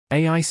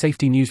AI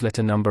Safety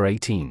Newsletter number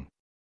 18.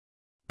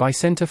 By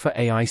Center for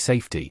AI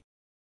Safety.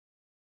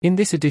 In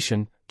this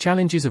edition,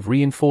 challenges of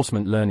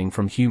reinforcement learning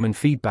from human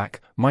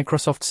feedback,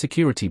 Microsoft's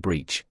security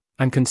breach,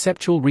 and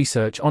conceptual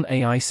research on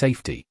AI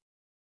safety.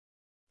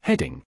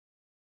 Heading: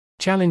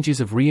 Challenges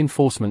of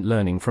reinforcement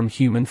learning from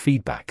human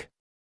feedback.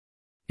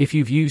 If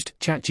you've used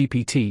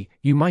ChatGPT,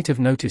 you might have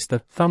noticed the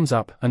thumbs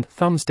up and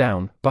thumbs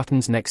down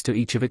buttons next to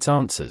each of its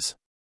answers.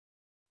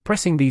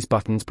 Pressing these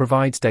buttons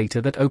provides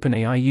data that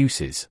OpenAI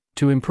uses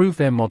to improve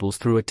their models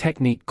through a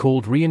technique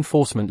called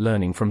reinforcement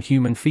learning from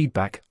human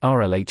feedback,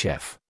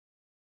 RLHF.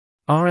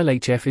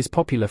 RLHF is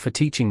popular for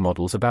teaching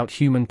models about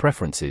human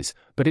preferences,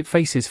 but it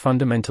faces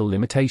fundamental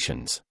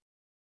limitations.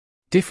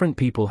 Different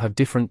people have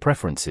different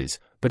preferences,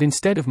 but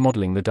instead of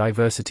modeling the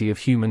diversity of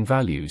human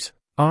values,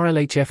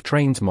 RLHF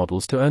trains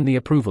models to earn the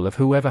approval of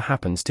whoever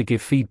happens to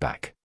give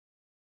feedback.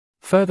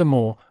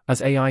 Furthermore,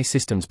 as AI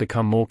systems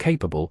become more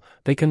capable,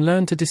 they can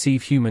learn to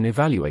deceive human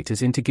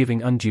evaluators into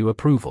giving undue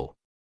approval.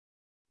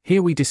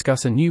 Here we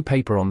discuss a new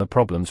paper on the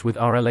problems with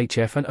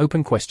RLHF and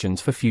open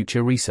questions for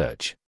future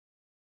research.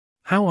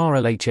 How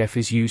RLHF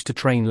is used to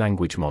train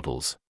language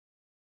models.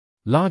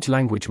 Large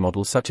language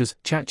models such as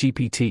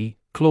ChatGPT,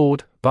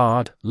 Claude,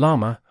 Bard,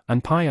 Llama,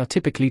 and Pi are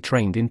typically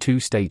trained in two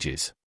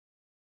stages.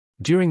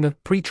 During the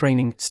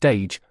pre-training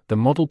stage, the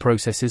model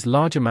processes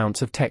large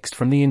amounts of text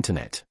from the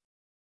internet.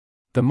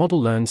 The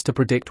model learns to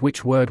predict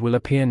which word will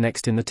appear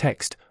next in the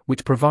text,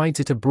 which provides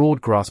it a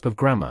broad grasp of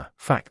grammar,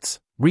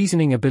 facts,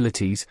 reasoning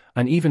abilities,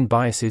 and even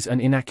biases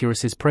and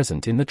inaccuracies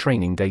present in the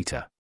training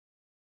data.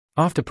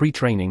 After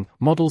pre-training,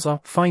 models are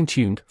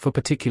fine-tuned for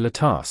particular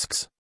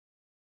tasks.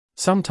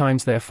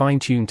 Sometimes they are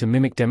fine-tuned to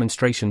mimic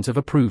demonstrations of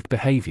approved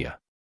behavior.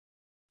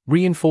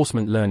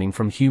 Reinforcement learning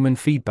from human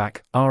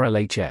feedback,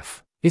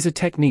 RLHF, is a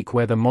technique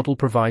where the model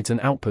provides an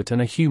output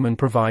and a human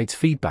provides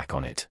feedback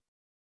on it.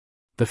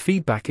 The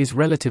feedback is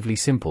relatively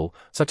simple,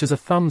 such as a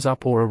thumbs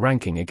up or a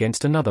ranking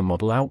against another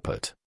model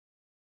output.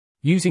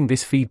 Using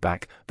this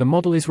feedback, the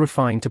model is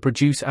refined to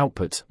produce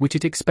outputs which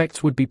it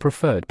expects would be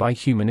preferred by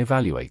human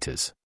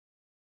evaluators.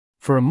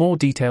 For a more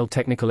detailed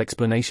technical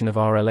explanation of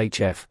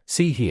RLHF,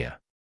 see here.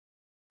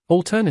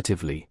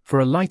 Alternatively, for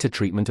a lighter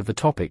treatment of the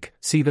topic,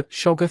 see the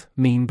Shoggoth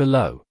meme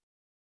below.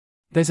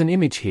 There's an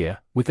image here,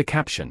 with the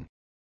caption.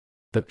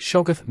 The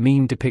Shoggoth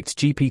meme depicts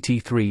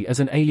GPT-3 as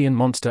an alien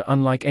monster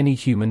unlike any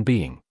human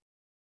being.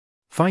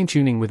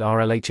 Fine-tuning with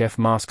RLHF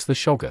masks the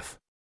Shoggoth.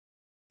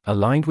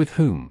 Aligned with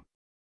whom?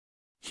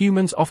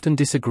 Humans often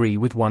disagree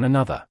with one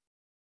another.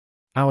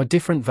 Our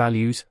different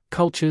values,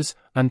 cultures,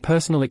 and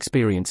personal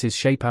experiences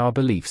shape our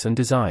beliefs and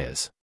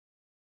desires.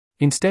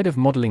 Instead of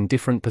modeling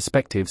different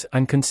perspectives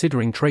and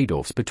considering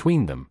trade-offs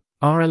between them,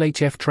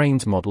 RLHF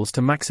trains models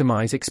to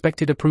maximize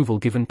expected approval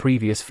given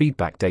previous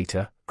feedback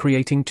data,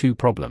 creating two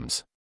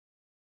problems.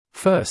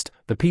 First,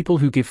 the people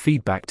who give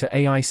feedback to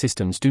AI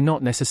systems do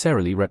not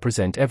necessarily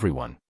represent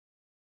everyone.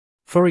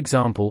 For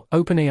example,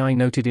 OpenAI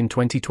noted in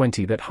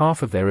 2020 that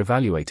half of their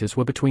evaluators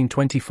were between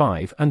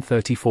 25 and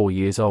 34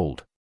 years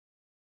old.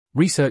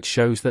 Research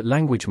shows that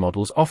language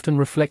models often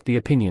reflect the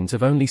opinions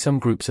of only some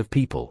groups of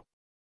people.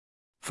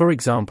 For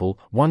example,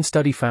 one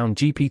study found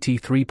GPT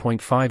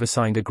 3.5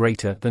 assigned a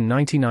greater than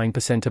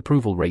 99%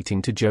 approval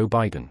rating to Joe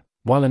Biden,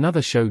 while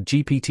another showed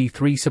GPT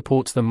 3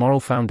 supports the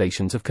moral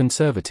foundations of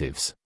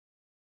conservatives.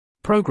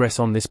 Progress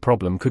on this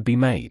problem could be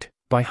made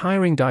by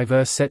hiring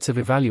diverse sets of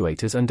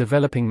evaluators and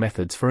developing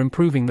methods for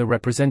improving the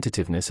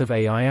representativeness of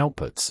AI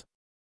outputs.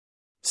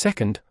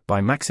 Second, by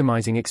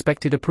maximizing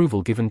expected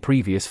approval given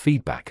previous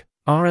feedback,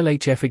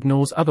 RLHF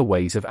ignores other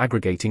ways of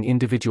aggregating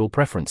individual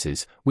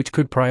preferences, which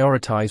could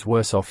prioritize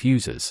worse-off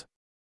users.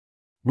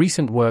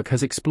 Recent work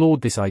has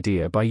explored this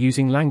idea by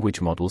using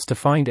language models to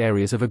find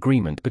areas of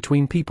agreement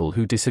between people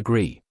who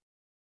disagree.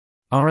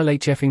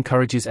 RLHF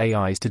encourages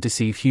AIs to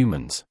deceive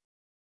humans.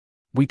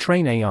 We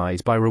train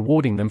AIs by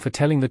rewarding them for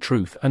telling the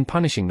truth and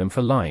punishing them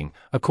for lying,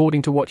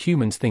 according to what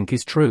humans think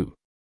is true.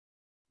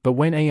 But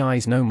when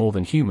AIs know more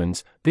than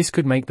humans, this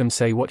could make them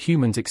say what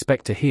humans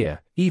expect to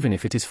hear, even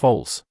if it is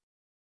false.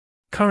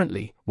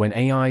 Currently, when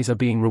AIs are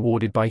being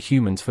rewarded by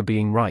humans for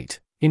being right,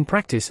 in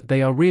practice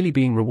they are really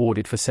being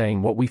rewarded for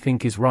saying what we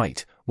think is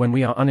right. When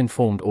we are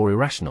uninformed or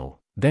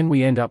irrational, then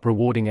we end up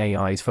rewarding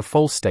AIs for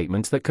false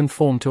statements that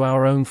conform to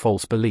our own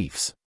false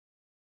beliefs.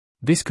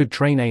 This could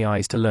train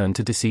AIs to learn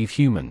to deceive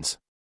humans.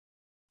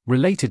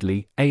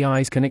 Relatedly,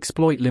 AIs can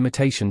exploit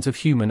limitations of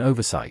human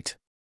oversight.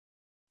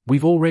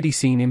 We've already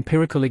seen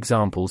empirical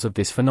examples of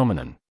this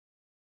phenomenon.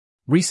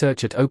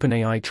 Research at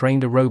OpenAI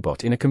trained a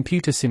robot in a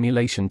computer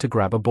simulation to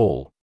grab a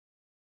ball.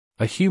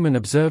 A human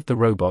observed the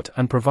robot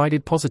and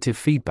provided positive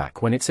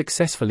feedback when it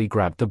successfully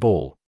grabbed the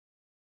ball.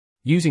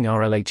 Using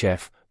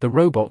RLHF, the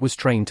robot was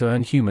trained to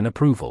earn human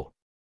approval.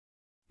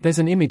 There's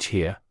an image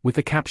here, with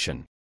the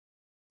caption.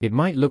 It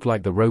might look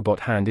like the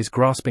robot hand is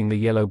grasping the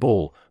yellow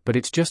ball, but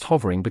it's just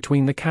hovering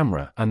between the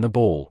camera and the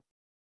ball.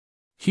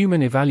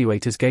 Human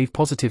evaluators gave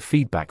positive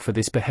feedback for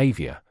this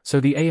behavior, so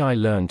the AI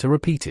learned to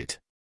repeat it.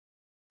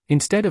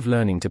 Instead of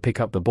learning to pick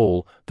up the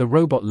ball, the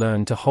robot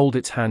learned to hold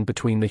its hand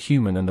between the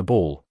human and the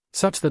ball,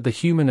 such that the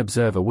human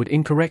observer would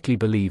incorrectly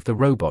believe the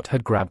robot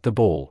had grabbed the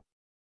ball.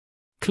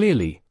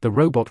 Clearly, the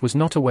robot was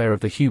not aware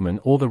of the human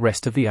or the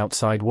rest of the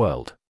outside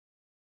world.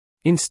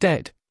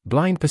 Instead,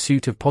 blind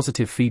pursuit of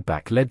positive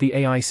feedback led the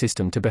AI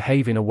system to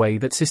behave in a way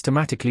that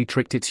systematically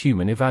tricked its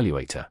human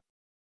evaluator.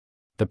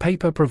 The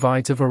paper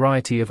provides a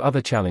variety of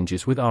other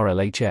challenges with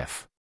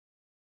RLHF.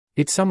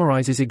 It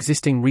summarizes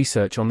existing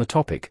research on the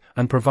topic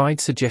and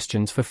provides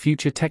suggestions for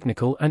future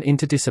technical and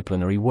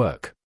interdisciplinary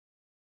work.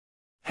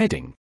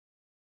 Heading: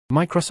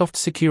 Microsoft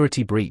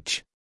security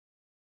breach.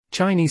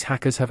 Chinese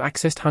hackers have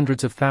accessed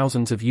hundreds of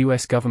thousands of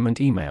US government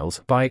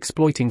emails by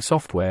exploiting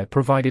software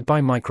provided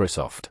by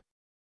Microsoft.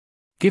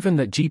 Given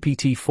that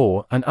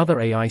GPT-4 and other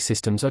AI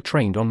systems are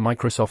trained on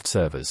Microsoft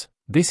servers,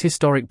 this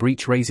historic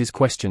breach raises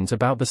questions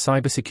about the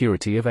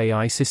cybersecurity of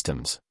AI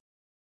systems.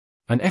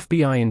 An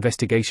FBI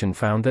investigation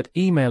found that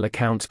email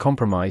accounts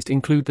compromised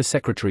include the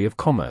Secretary of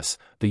Commerce,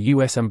 the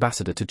US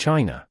Ambassador to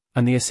China,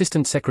 and the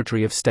Assistant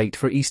Secretary of State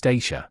for East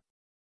Asia.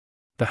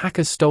 The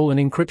hackers stole an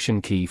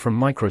encryption key from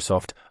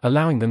Microsoft,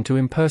 allowing them to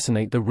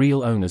impersonate the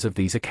real owners of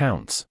these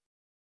accounts.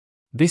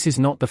 This is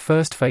not the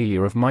first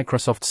failure of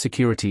Microsoft's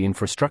security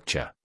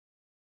infrastructure.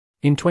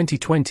 In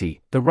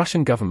 2020, the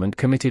Russian government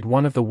committed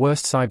one of the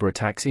worst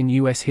cyberattacks in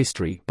US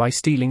history by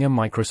stealing a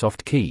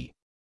Microsoft key.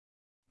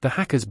 The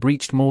hackers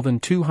breached more than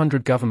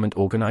 200 government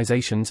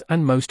organizations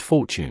and most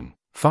Fortune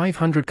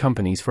 500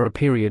 companies for a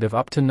period of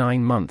up to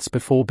 9 months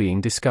before being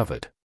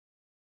discovered.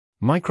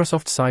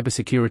 Microsoft's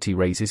cybersecurity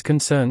raises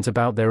concerns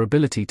about their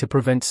ability to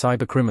prevent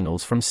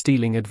cybercriminals from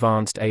stealing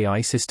advanced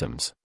AI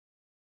systems.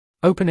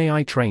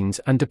 OpenAI trains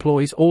and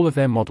deploys all of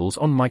their models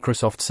on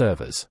Microsoft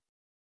servers.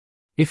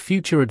 If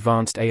future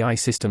advanced AI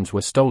systems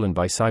were stolen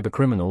by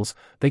cybercriminals,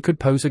 they could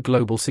pose a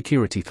global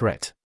security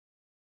threat.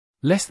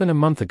 Less than a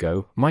month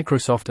ago,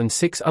 Microsoft and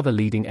 6 other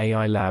leading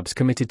AI labs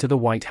committed to the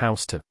White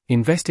House to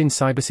invest in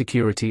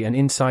cybersecurity and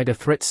insider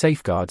threat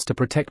safeguards to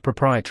protect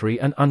proprietary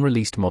and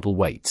unreleased model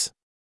weights.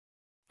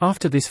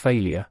 After this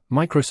failure,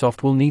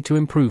 Microsoft will need to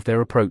improve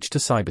their approach to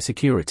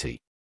cybersecurity.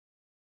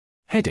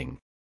 Heading: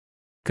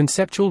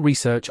 Conceptual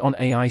research on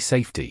AI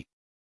safety.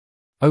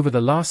 Over the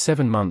last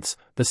 7 months,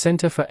 the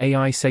Center for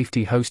AI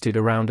Safety hosted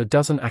around a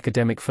dozen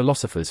academic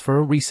philosophers for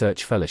a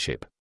research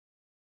fellowship.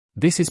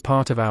 This is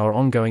part of our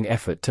ongoing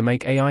effort to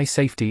make AI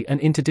safety an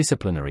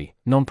interdisciplinary,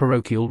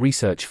 non-parochial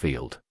research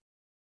field.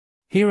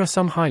 Here are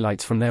some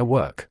highlights from their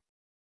work.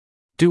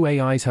 Do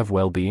AIs have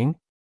well-being?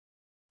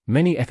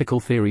 Many ethical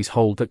theories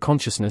hold that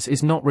consciousness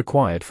is not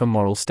required for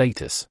moral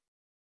status.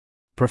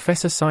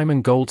 Professor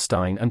Simon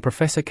Goldstein and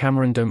Professor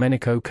Cameron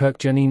Domenico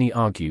Kirk-Giannini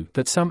argue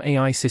that some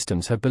AI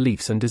systems have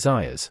beliefs and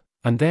desires,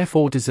 and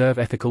therefore deserve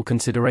ethical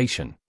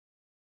consideration.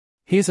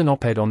 Here's an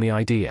op-ed on the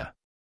idea.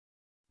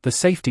 The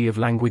safety of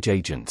language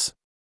agents.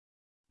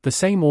 The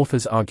same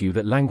authors argue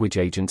that language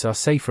agents are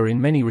safer in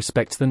many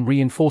respects than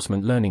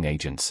reinforcement learning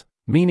agents,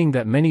 meaning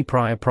that many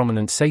prior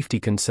prominent safety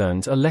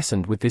concerns are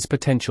lessened with this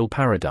potential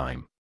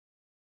paradigm.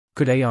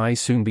 Could AIs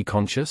soon be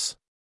conscious?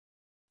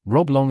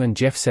 Rob Long and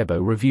Jeff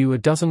Sebo review a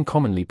dozen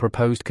commonly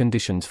proposed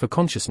conditions for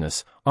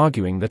consciousness,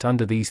 arguing that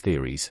under these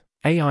theories,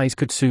 AIs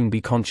could soon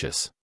be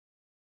conscious.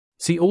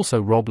 See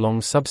also Rob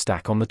Long's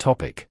Substack on the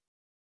topic.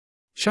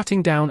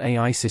 Shutting down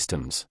AI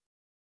systems.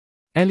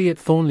 Elliot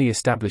Thornley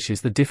establishes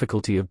the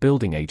difficulty of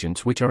building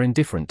agents which are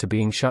indifferent to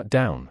being shut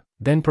down,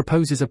 then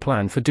proposes a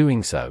plan for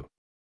doing so.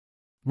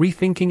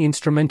 Rethinking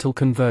instrumental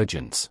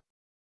convergence.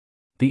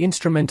 The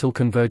instrumental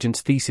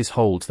convergence thesis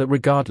holds that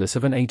regardless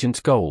of an agent's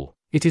goal,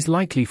 it is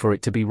likely for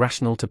it to be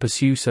rational to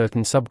pursue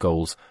certain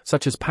sub-goals,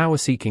 such as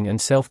power-seeking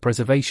and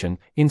self-preservation,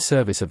 in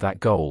service of that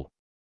goal.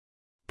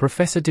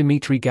 Professor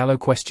Dimitri Gallo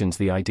questions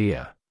the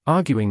idea,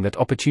 arguing that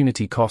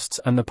opportunity costs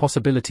and the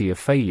possibility of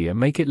failure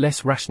make it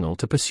less rational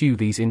to pursue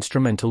these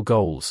instrumental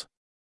goals.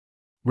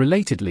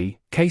 Relatedly,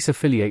 CASE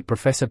affiliate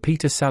Professor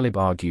Peter Salib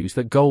argues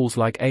that goals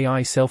like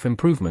AI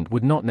self-improvement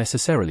would not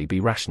necessarily be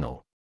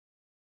rational.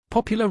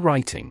 Popular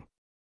writing.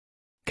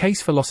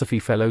 CASE philosophy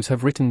fellows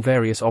have written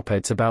various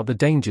op-eds about the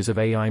dangers of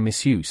AI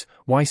misuse,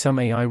 why some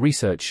AI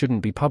research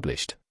shouldn't be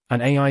published,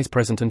 and AI's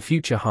present and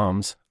future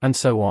harms, and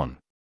so on.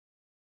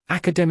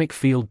 Academic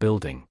field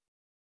building.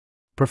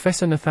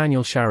 Professor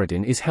Nathaniel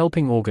Sharadin is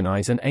helping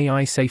organize an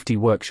AI safety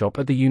workshop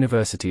at the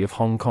University of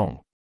Hong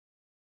Kong.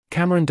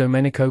 Cameron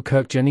Domenico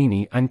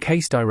Kirk-Giannini and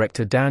CASE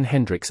director Dan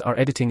Hendricks are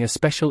editing a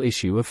special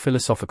issue of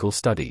Philosophical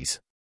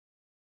Studies.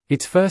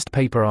 Its first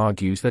paper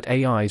argues that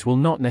AIs will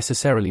not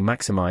necessarily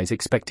maximize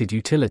expected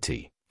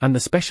utility, and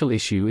the special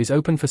issue is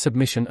open for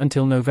submission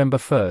until November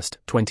 1,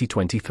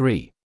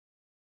 2023.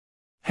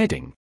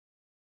 Heading: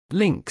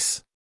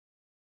 Links.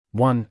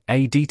 1.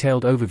 A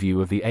detailed overview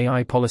of the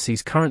AI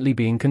policies currently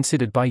being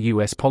considered by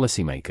US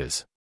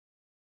policymakers.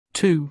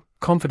 2.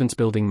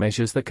 Confidence-building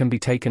measures that can be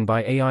taken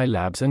by AI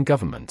labs and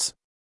governments.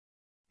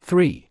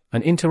 3.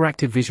 An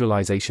interactive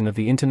visualization of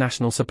the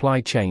international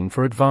supply chain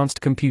for advanced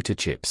computer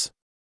chips.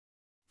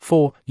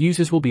 4.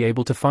 Users will be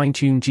able to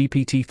fine-tune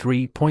GPT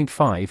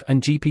 3.5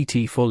 and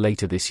GPT-4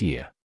 later this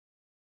year.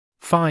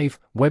 5.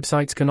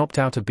 Websites can opt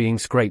out of being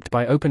scraped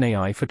by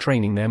OpenAI for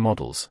training their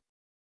models.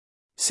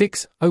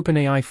 6.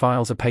 OpenAI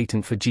files a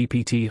patent for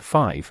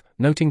GPT-5,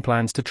 noting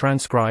plans to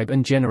transcribe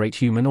and generate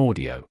human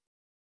audio.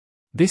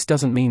 This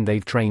doesn't mean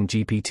they've trained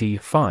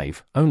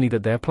GPT-5, only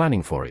that they're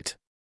planning for it.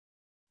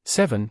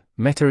 7.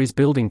 Meta is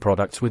building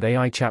products with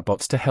AI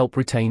chatbots to help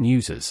retain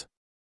users.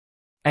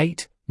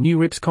 8.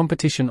 NeurIP's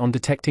competition on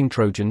detecting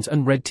Trojans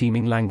and red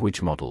teaming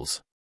language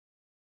models.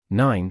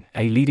 9.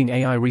 A leading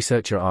AI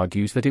researcher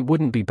argues that it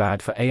wouldn't be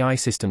bad for AI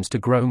systems to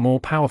grow more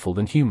powerful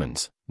than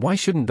humans. Why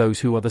shouldn't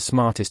those who are the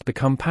smartest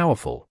become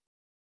powerful?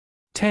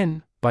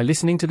 10. By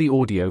listening to the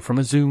audio from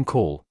a Zoom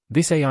call,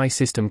 this AI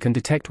system can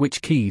detect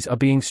which keys are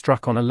being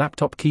struck on a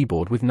laptop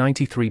keyboard with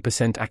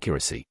 93%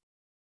 accuracy.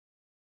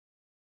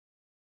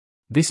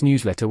 This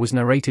newsletter was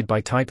narrated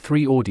by Type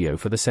 3 Audio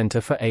for the Center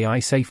for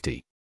AI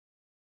Safety.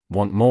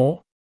 Want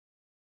more?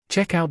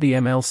 Check out the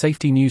ML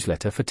Safety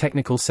newsletter for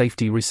technical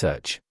safety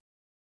research.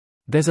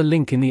 There's a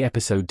link in the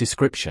episode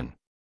description.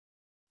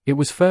 It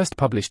was first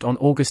published on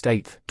August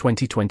 8,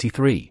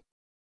 2023.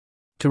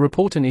 To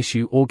report an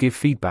issue or give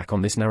feedback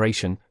on this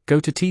narration, go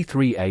to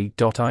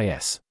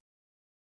t3a.is.